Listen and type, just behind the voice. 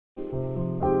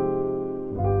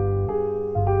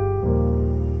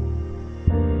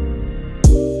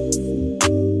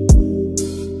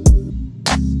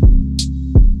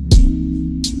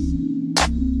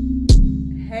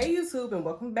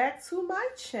back to my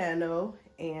channel.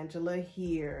 Angela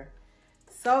here.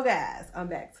 So guys, I'm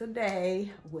back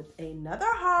today with another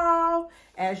haul.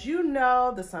 As you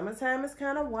know, the summertime is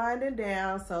kind of winding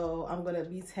down, so I'm going to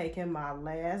be taking my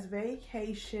last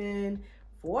vacation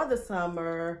for the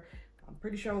summer. I'm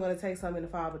pretty sure I'm going to take some in the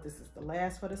fall, but this is the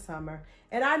last for the summer.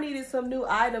 And I needed some new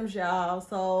items, y'all.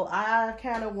 So I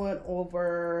kind of went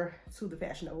over to the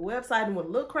FashionNova website and went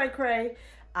a little cray-cray.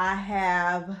 I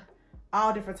have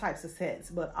all different types of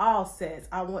sets, but all sets,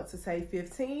 I want to say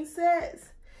 15 sets.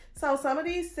 So some of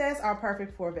these sets are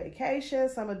perfect for vacation.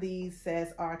 Some of these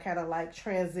sets are kind of like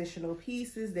transitional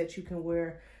pieces that you can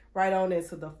wear right on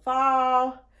into the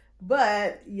fall.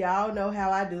 But y'all know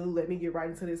how I do. Let me get right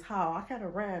into this haul. I kind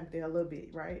of rhymed there a little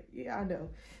bit, right? Yeah, I know.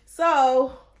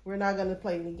 So we're not going to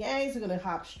play any games. We're going to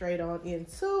hop straight on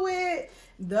into it.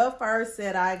 The first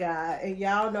set I got, and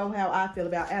y'all know how I feel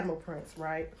about animal prints,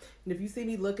 right? And if you see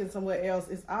me looking somewhere else,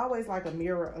 it's always like a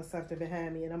mirror or something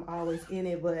behind me, and I'm always in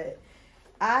it. But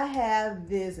I have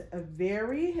this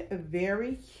very,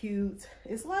 very cute,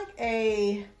 it's like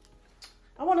a,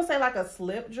 I want to say like a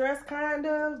slip dress kind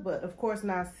of, but of course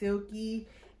not silky.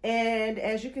 And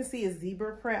as you can see, it's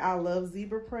zebra print. I love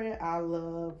zebra print. I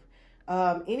love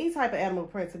any type of animal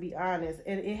print, to be honest.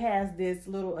 And it has this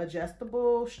little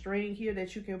adjustable string here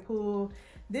that you can pull.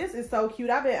 This is so cute.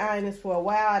 I've been eyeing this for a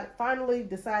while. I finally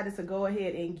decided to go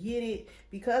ahead and get it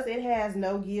because it has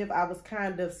no give. I was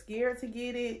kind of scared to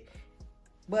get it,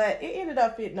 but it ended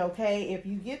up fitting okay. If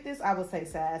you get this, I would say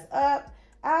size up.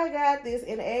 I got this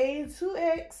in a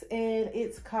 2X, and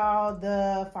it's called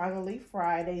the Finally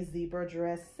Friday Zebra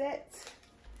Dress Set.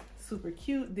 Super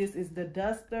cute. This is the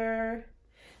duster.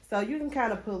 So you can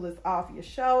kind of pull this off your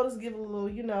shoulders, give it a little,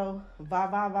 you know,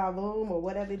 va-va-va-boom or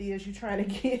whatever it is you're trying to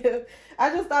give. I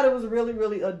just thought it was really,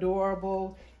 really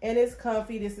adorable, and it's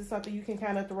comfy. This is something you can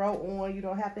kind of throw on. You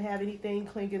don't have to have anything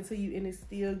clinging to you, and it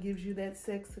still gives you that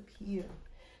sex appeal.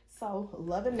 So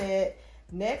loving that.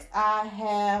 Next, I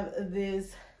have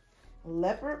this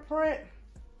leopard print.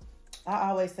 I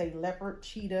always say leopard,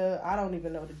 cheetah. I don't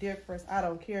even know the difference. I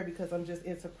don't care because I'm just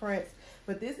into prints.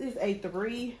 But this is a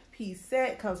 3-piece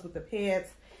set. Comes with the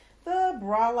pants, the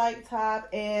bra-like top,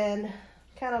 and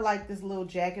kind of like this little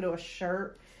jacket or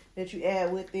shirt that you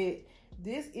add with it.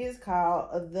 This is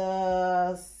called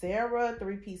the Sarah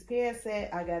 3-piece pants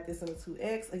set. I got this in a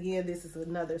 2X. Again, this is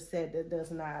another set that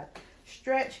does not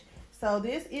stretch. So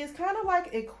this is kind of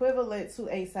like equivalent to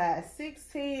a size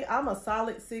 16. I'm a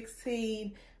solid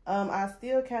 16. I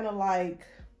still kind of like,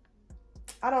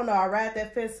 I don't know, I ride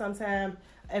that fence sometime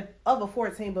of a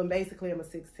 14, but basically I'm a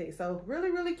 16. So really,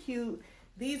 really cute.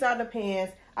 These are the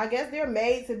pants. I guess they're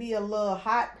made to be a little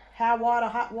hot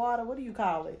water, what do you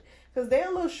call it? Because they're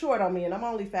a little short on me, and I'm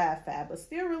only 5'5", but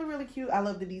still really, really cute. I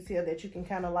love the detail that you can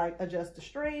kind of like adjust the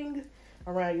string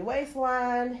around your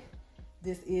waistline.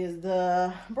 This is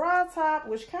the bra top,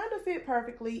 which kind of fit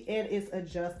perfectly, and it's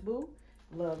adjustable.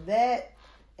 Love that.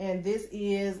 And this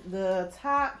is the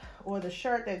top or the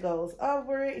shirt that goes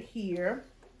over it here.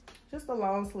 Just a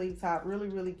long sleeve top, really,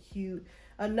 really cute.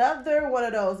 Another one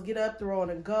of those get up, throw on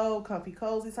and go, comfy,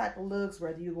 cozy type of looks,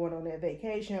 whether you're going on that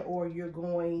vacation or you're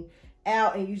going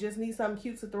out and you just need something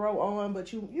cute to throw on,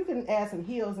 but you can add some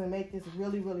heels and make this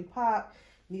really, really pop.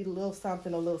 Need a little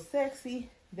something a little sexy,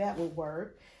 that would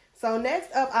work. So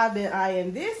next up, I've been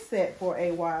eyeing this set for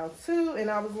a while too,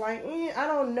 and I was like, I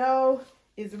don't know.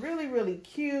 It's really, really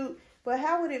cute, but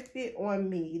how would it fit on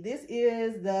me? This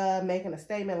is the Making a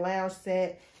Statement lounge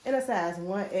set in a size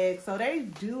 1X. So they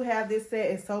do have this set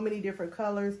in so many different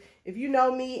colors. If you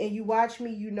know me and you watch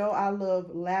me, you know I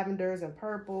love lavenders and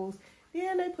purples.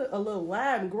 Then they put a little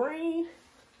lime green.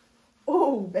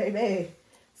 Oh, baby.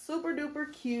 Super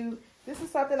duper cute. This is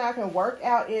something I can work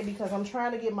out in because I'm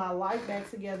trying to get my life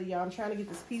back together, y'all. I'm trying to get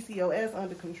this PCOS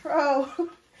under control.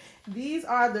 These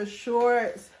are the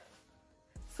shorts.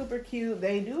 Super cute.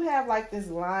 They do have like this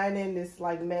lining, this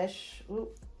like mesh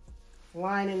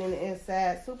lining in the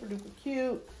inside. Super duper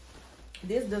cute.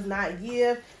 This does not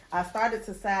give. I started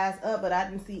to size up, but I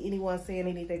didn't see anyone saying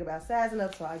anything about sizing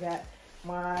up, so I got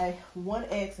my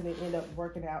 1X and it ended up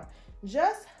working out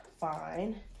just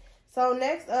fine. So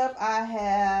next up I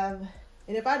have,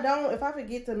 and if I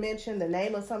forget to mention the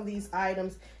name of some of these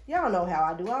items, y'all know how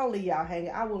I do. I don't leave y'all hanging.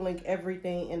 I will link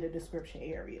everything in the description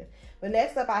area. But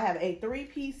next up I have a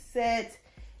 3-piece set.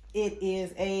 It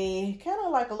is a kind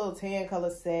of like a little tan color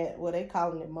set. Well, they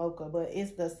calling it mocha, but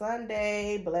it's the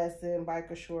Sunday Blessing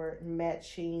biker short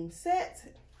matching set.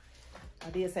 I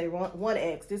did say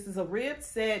 1X. This is a ribbed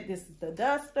set. This is the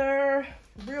duster.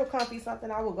 Real comfy, something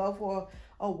I will go for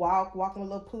a walk, walking a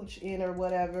little pooch in or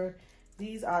whatever.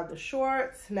 These are the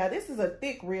shorts. Now this is a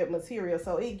thick rib material,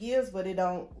 so it gives, but it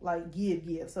don't like give.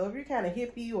 So if you're kind of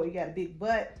hippie or you got a big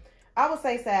butt, I would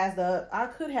say sized up. I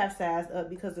could have sized up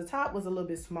because the top was a little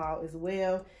bit small as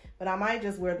well, but I might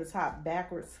just wear the top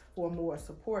backwards for more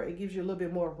support. It gives you a little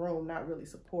bit more room, not really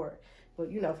support,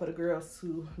 but you know, for the girls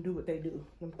who do what they do,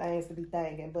 them things to be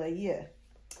thangin'. But yeah,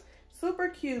 super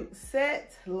cute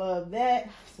set. Love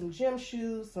that. Some gym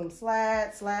shoes, some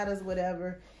sliders,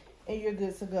 whatever, and you're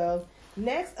good to go.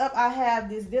 Next up, I have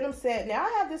this denim set. Now, I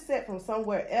have this set from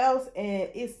somewhere else, and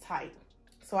it's tight.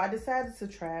 So I decided to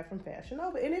try it from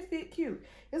FashionNova, and it fit cute.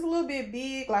 It's a little bit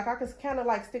big. Like, I could kind of,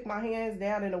 like, stick my hands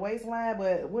down in the waistline,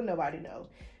 but wouldn't nobody know.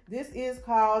 This is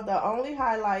called the Only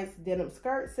Highlights Denim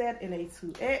Skirt Set in a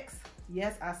 2X.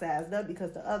 Yes, I sized up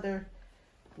because the other,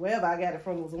 wherever I got it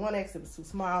from, was a 1X. It was too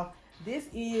small. This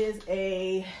is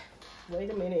a,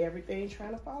 wait a minute, everything's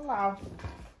trying to fall off.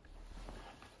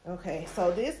 Okay,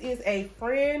 so this is a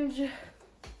fringe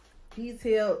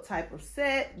detailed type of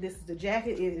set. This is the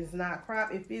jacket. It is not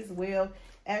cropped. It fits well.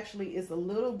 Actually, it's a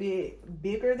little bit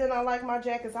bigger than I like my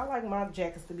jackets. I like my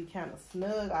jackets to be kind of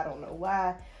snug. I don't know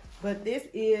why. But this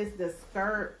is the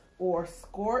skirt or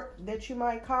skirt that you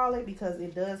might call it, because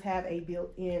it does have a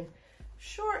built-in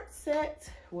short set,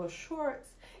 well, shorts.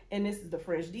 And this is the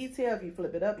fringe detail. If you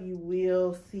flip it up, you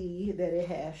will see that it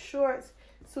has shorts.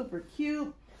 Super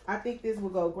cute. I think this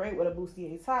will go great with a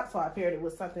bustier top, so I paired it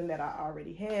with something that I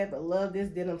already had, but love this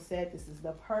denim set. This is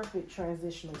the perfect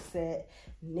transitional set.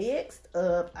 Next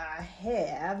up, I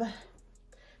have,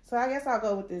 so I guess I'll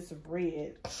go with this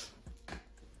red.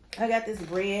 I got this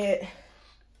red,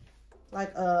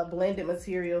 like a blended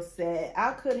material set.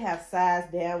 I could have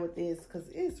sized down with this because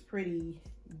it's pretty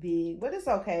big, but it's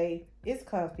okay. It's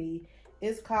comfy.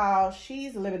 It's called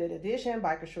She's Limited Edition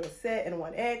Biker Short Set in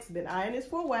 1X. Been eyeing this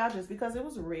for a while just because it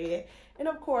was red. And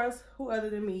of course, who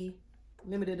other than me,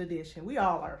 limited edition. We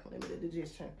all are limited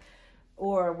edition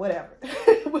or whatever.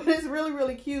 But it's really,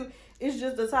 really cute. It's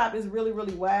just the top is really,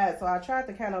 really wide. So I tried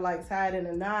to kind of like tie it in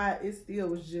a knot. It still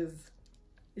was just,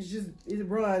 it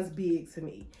runs big to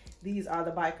me. These are the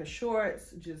biker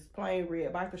shorts, just plain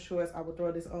red biker shorts. I would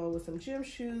throw this on with some gym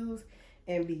shoes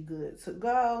and be good to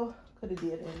go. Could have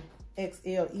did an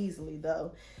XL easily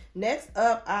though. Next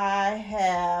up, I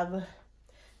have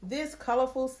this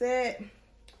colorful set.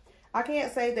 I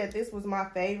can't say that this was my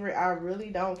favorite. I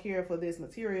really don't care for this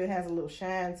material. It has a little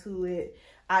shine to it.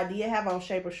 I did have on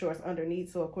shaper shorts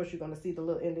underneath, so of course you're going to see the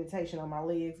little indentation on my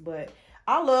legs, but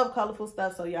I love colorful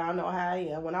stuff, so y'all know how I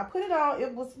am. When I put it on,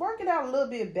 it was working out a little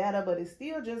bit better, but it's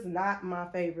still just not my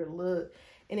favorite look.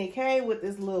 And it came with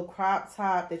this little crop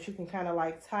top that you can kind of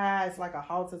like tie. It's like a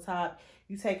halter top.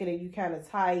 You take it and you kind of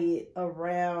tie it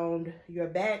around your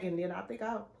back, and then I think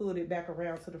I pulled it back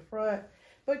around to the front.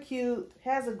 But cute,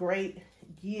 has a great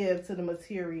give to the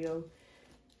material.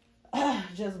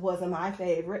 Just wasn't my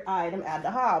favorite item at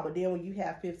the haul. But then when you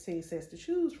have 15 sets to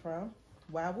choose from,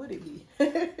 why would it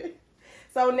be?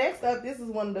 So next up, this is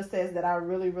one of the sets that I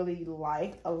really, really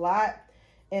like a lot.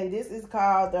 And this is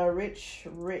called the Rich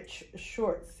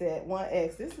Short Set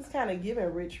 1X. This is kind of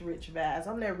giving rich vibes.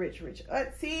 I'm that rich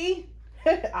auntie.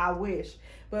 I wish.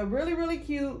 But really, really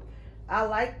cute. I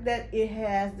like that it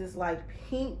has this like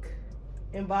pink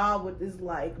involved with this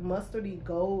like mustardy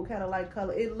gold kind of like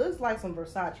color. It looks like some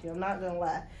Versace. I'm not gonna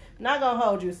lie. Not gonna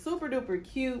hold you. Super duper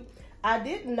cute. I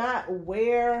did not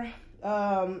wear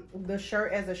the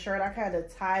shirt as a shirt. I kind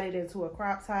of tied it into a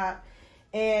crop top.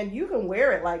 And you can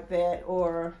wear it like that,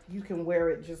 or you can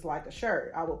wear it just like a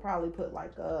shirt. I would probably put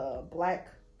like a black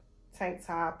tank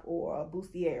top or a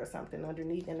bustier or something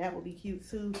underneath, and that would be cute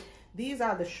too. These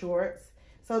are the shorts.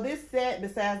 So this set,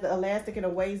 besides the elastic in the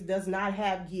waist, does not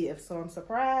have give. So I'm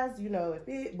surprised, you know, if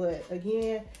it, but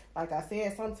again, like I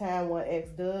said, sometimes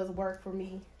 1X does work for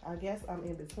me. I guess I'm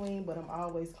in between, but I'm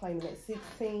always claiming at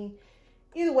 16.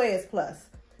 Either way, it's plus.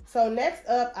 So next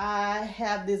up, I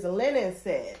have this linen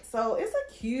set. So it's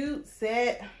a cute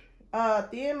set,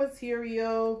 thin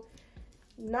material,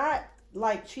 not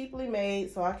like cheaply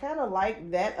made. So I kind of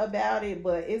like that about it,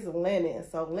 but it's linen.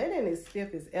 So linen is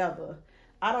stiff as ever.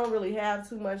 I don't really have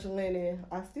too much linen.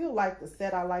 I still like the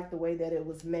set. I like the way that it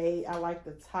was made. I like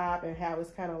the top and how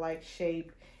it's kind of like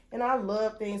shaped. And I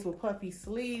love things with puffy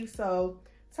sleeves. So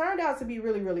turned out to be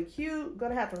really, really cute.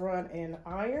 Gonna have to run an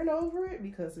iron over it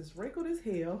because it's wrinkled as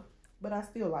hell, but I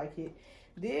still like it.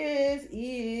 This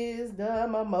is the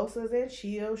Mimosas and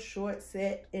Chill short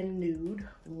set in nude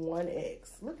 1X.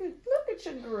 Look at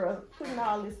your girl putting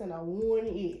all this in a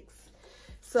 1X.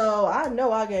 So I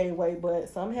know I gained weight, but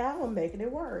somehow I'm making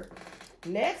it work.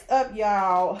 Next up,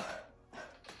 y'all.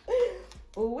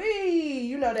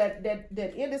 You know,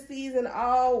 that end of season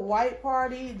all white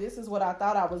party. This is what I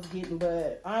thought I was getting,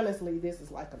 but honestly, this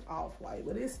is like an off-white,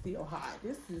 but it's still hot.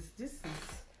 This is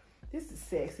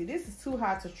sexy. This is too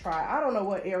hot to try. I don't know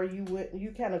what era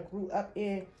you kind of grew up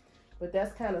in, but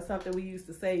that's kind of something we used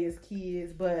to say as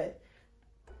kids. But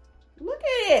look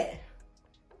at it.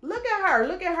 Look at her.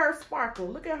 Look at her sparkle.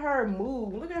 Look at her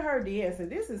move. Look at her dancing.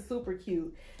 This is super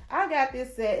cute. I got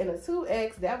this set in a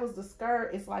 2X. That was the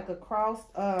skirt. It's like a crossed,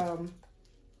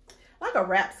 like a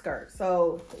wrap skirt.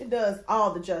 So it does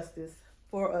all the justice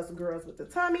for us girls with the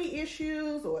tummy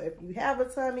issues, or if you have a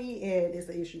tummy and it's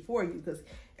an issue for you, because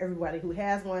everybody who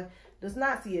has one does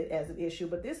not see it as an issue.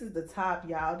 But this is the top,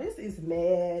 y'all. This is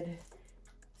mad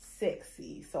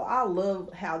sexy. So I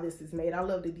love how this is made. I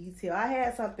love the detail. I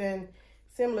had something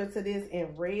similar to this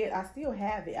in red. I still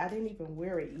have it. I didn't even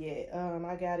wear it yet.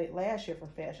 I got it last year from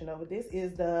FashionNova. This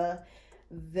is the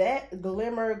That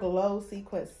Glimmer Glow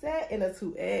Sequence set in a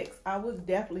 2X. I would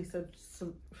definitely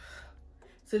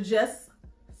suggest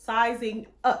sizing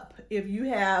up if you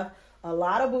have a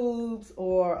lot of boobs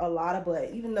or a lot of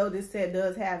butt. Even though this set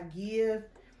does have give,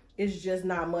 it's just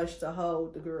not much to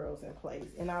hold the girls in place.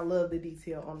 And I love the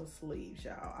detail on the sleeves,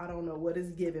 y'all. I don't know what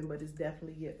it's giving, but it's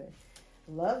definitely giving.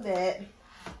 Love that.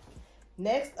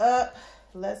 Next up,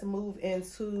 let's move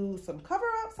into some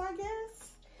cover-ups, I guess.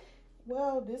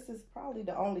 Well, this is probably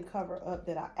the only cover-up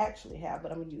that I actually have,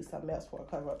 but I'm going to use something else for a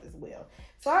cover-up as well.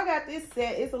 So I got this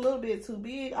set. It's a little bit too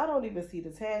big. I don't even see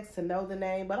the tags to know the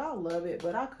name, but I love it.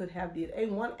 But I could have did a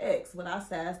 1X, but I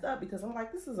sized up because I'm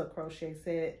like, this is a crochet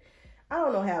set. I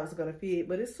don't know how it's going to fit,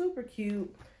 but it's super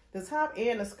cute. The top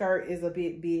and the skirt is a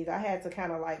bit big. I had to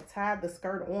kind of like tie the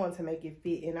skirt on to make it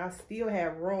fit, and I still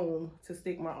have room to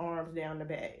stick my arms down the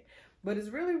back. But it's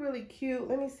really, really cute.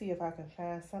 Let me see if I can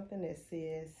find something that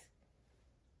says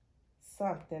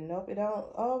something. Nope, it don't.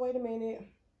 Oh, wait a minute.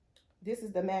 This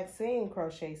is the Maxine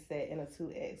crochet set in a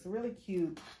 2X. Really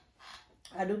cute.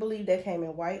 I do believe that came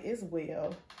in white as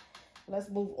well. Let's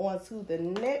move on to the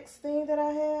next thing that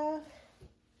I have.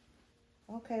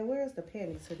 Okay, where's the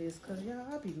panty to this? Because,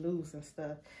 y'all, I be losing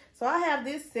stuff. So, I have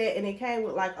this set, and it came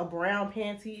with, like, a brown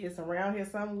panty. It's around here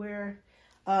somewhere.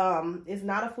 It's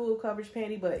not a full coverage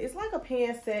panty, but it's like a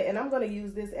pant set, and I'm going to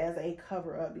use this as a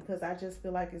cover-up because I just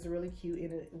feel like it's really cute,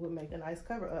 and it would make a nice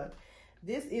cover-up.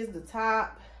 This is the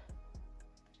top.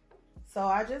 So,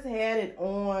 I just had it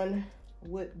on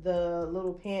with the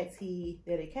little panty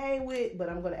that it came with, but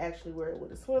I'm going to actually wear it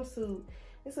with a swimsuit.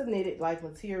 It's a knitted, like,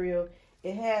 material.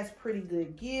 It has pretty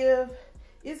good give.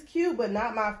 It's cute, but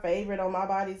not my favorite on my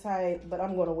body type, but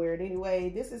I'm going to wear it anyway.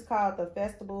 This is called the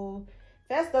Festival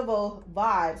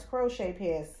Vibes Crochet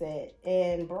Pants Set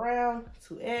in brown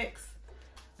 2X.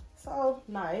 So,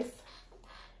 nice.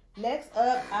 Next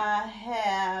up, I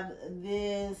have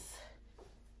this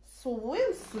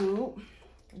swimsuit,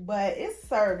 but it's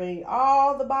serving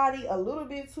all the body, a little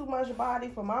bit too much body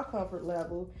for my comfort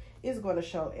level. It's going to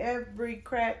show every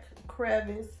crack,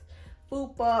 crevice,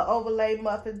 fupa, overlay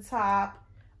muffin top,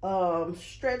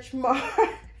 stretch mark.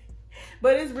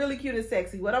 But it's really cute and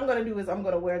sexy. What I'm going to do is I'm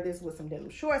going to wear this with some denim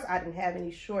shorts. I didn't have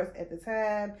any shorts at the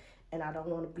time, and I don't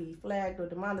want to be flagged or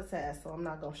demonetized, so I'm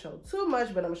not going to show too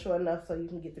much, but I'm showing enough so you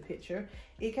can get the picture.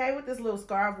 It came with this little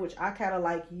scarf, which I kind of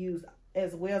like use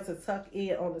as well to tuck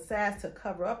in on the sides to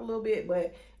cover up a little bit,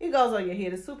 but it goes on your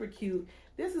head. It's super cute.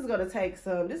 This is going to take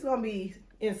some, this is going to be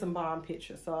in some bomb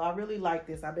pictures. So I really like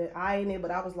this. I've been eyeing it, but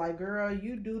I was like, girl,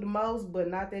 you do the most, but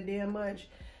not that damn much.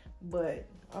 But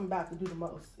I'm about to do the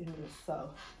most in this. So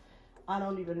I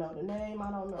don't even know the name. I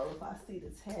don't know if I see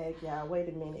the tag, y'all. Wait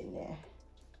a minute now.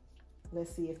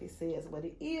 Let's see if it says what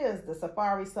it is. The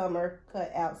Safari Summer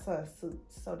Cutout Sunsuit.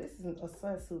 So this isn't a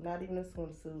sunsuit, not even a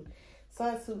swimsuit.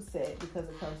 Sunsuit set because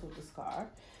it comes with the scarf.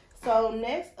 So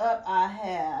next up I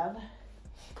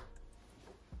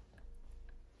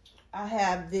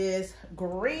have this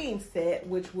green set,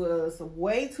 which was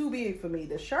way too big for me.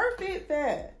 The shirt fit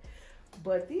fat,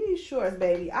 but these shorts,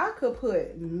 baby, I could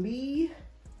put me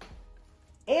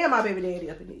and my baby daddy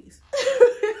up in these.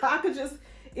 I could just,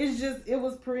 it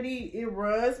was pretty, it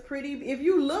runs pretty. If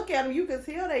you look at them, you can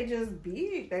tell they just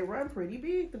big. They run pretty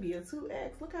big to be a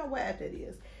 2X. Look how wide that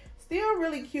is. Still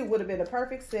really cute. Would have been a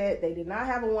perfect set. They did not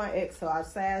have a 1X, so I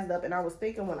sized up, and I was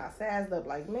thinking when I sized up,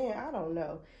 like, man, I don't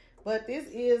know. But this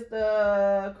is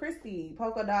the Christy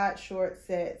polka dot short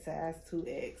set, size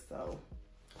 2X. So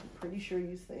I'm pretty sure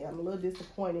you see. I'm a little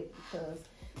disappointed because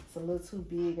it's a little too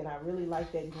big, and I really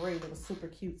like that gray. It was super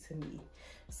cute to me.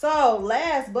 So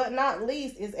last but not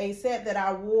least is a set that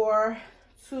I wore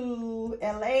to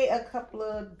LA a couple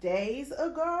of days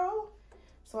ago.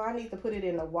 So I need to put it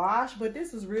in the wash, but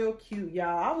this is real cute,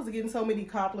 y'all. I was getting so many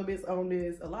compliments on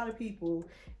this. A lot of people,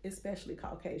 especially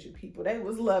Caucasian people, they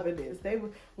was loving this.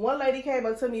 One lady came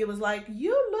up to me and was like,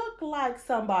 you look like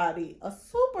somebody, a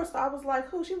superstar. I was like,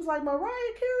 who? She was like, Mariah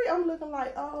Carey. I'm looking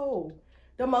like, oh,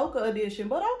 the Mocha edition.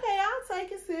 But okay, I'll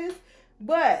take it, sis.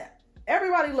 But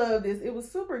everybody loved this. It was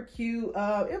super cute.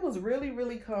 It was really,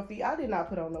 really comfy. I did not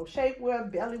put on no shapewear.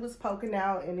 Belly was poking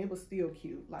out, and it was still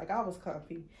cute. Like, I was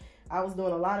comfy. I was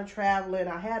doing a lot of traveling.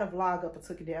 I had a vlog up and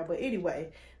took it down. But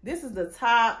anyway, this is the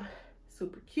top.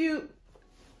 Super cute.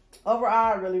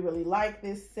 Overall, I really, really like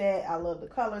this set. I love the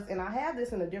colors. And I have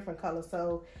this in a different color,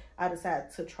 so I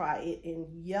decided to try it in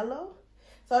yellow.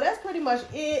 So that's pretty much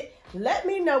it. Let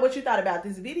me know what you thought about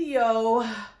this video.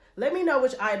 Let me know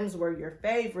which items were your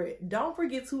favorite. Don't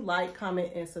forget to like,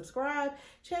 comment, and subscribe.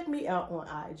 Check me out on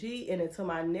IG. And until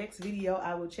my next video,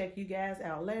 I will check you guys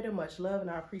out later. Much love, and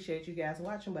I appreciate you guys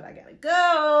watching, but I gotta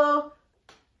go.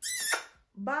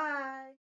 Bye.